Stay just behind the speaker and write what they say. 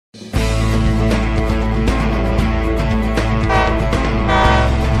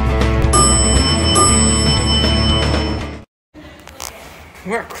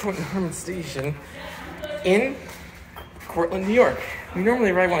We're at Croton-Harmon Station in Cortlandt, New York. We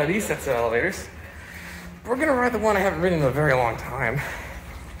normally ride one of these sets of elevators. We're gonna ride the one I haven't ridden in a very long time.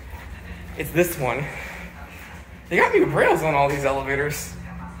 It's this one. They got new rails on all these elevators.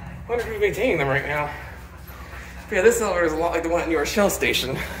 I wonder who's maintaining them right now. But yeah, this elevator is a lot like the one at Rochelle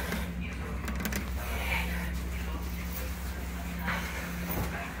Station.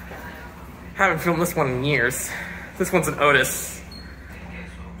 Haven't filmed this one in years. This one's an Otis.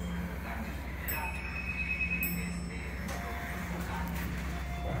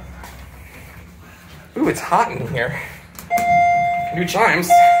 Ooh, it's hot in here. New chimes.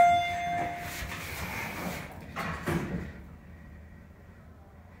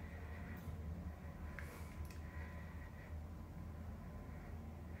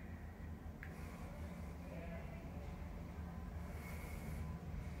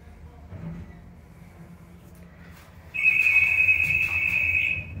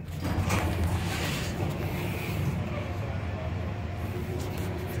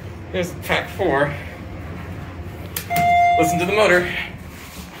 Here's track 4. Listen to the motor.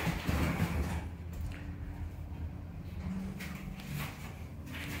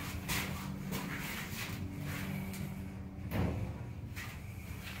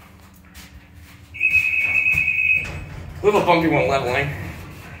 A little bumpy when leveling.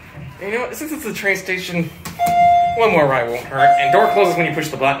 And you know what? Since it's a train station, one more ride won't hurt. And door closes when you push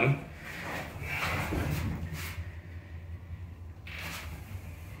the button.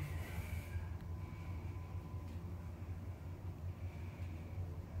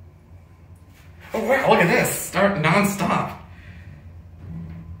 Oh wow, look at this. Start non-stop.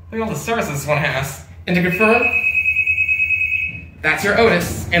 Look at all the services this one has. And to confirm, that's your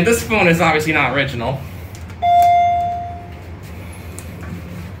Otis. And this phone is obviously not original.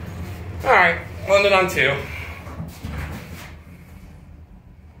 Alright, London on 2.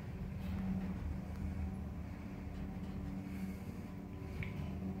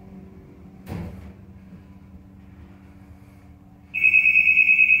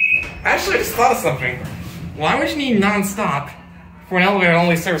 Actually, I just thought of something. Why would you need non-stop for an elevator that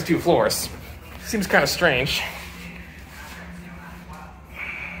only serves 2 floors? Seems kind of strange.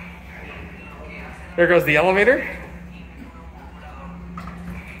 There goes the elevator.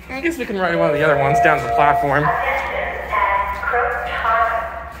 I guess we can ride one of the other ones down to the platform.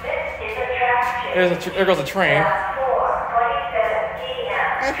 There goes a train.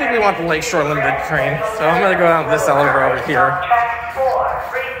 I think we want the Lakeshore Limited train, so I'm going to go down this elevator over here.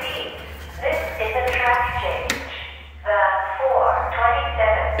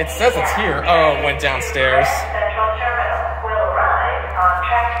 It says it's here. Oh, it went downstairs.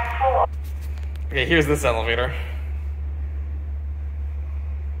 Okay, here's this elevator.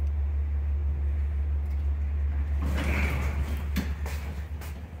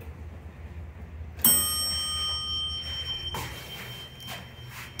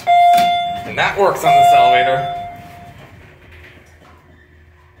 And that works on this elevator.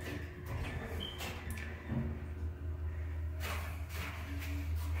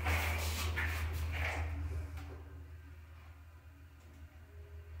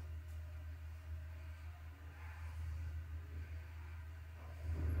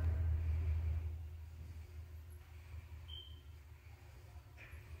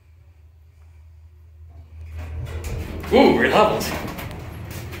 Ooh, we're leveled.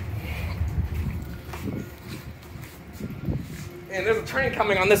 And there's a train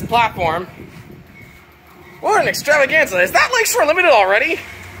coming on this platform. What an extravaganza. Is that Lakeshore Limited already?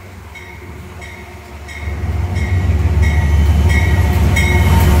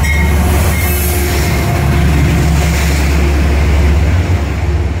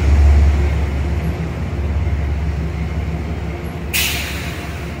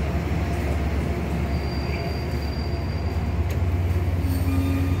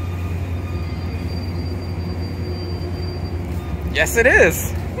 Yes, it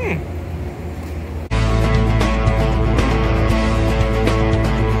is.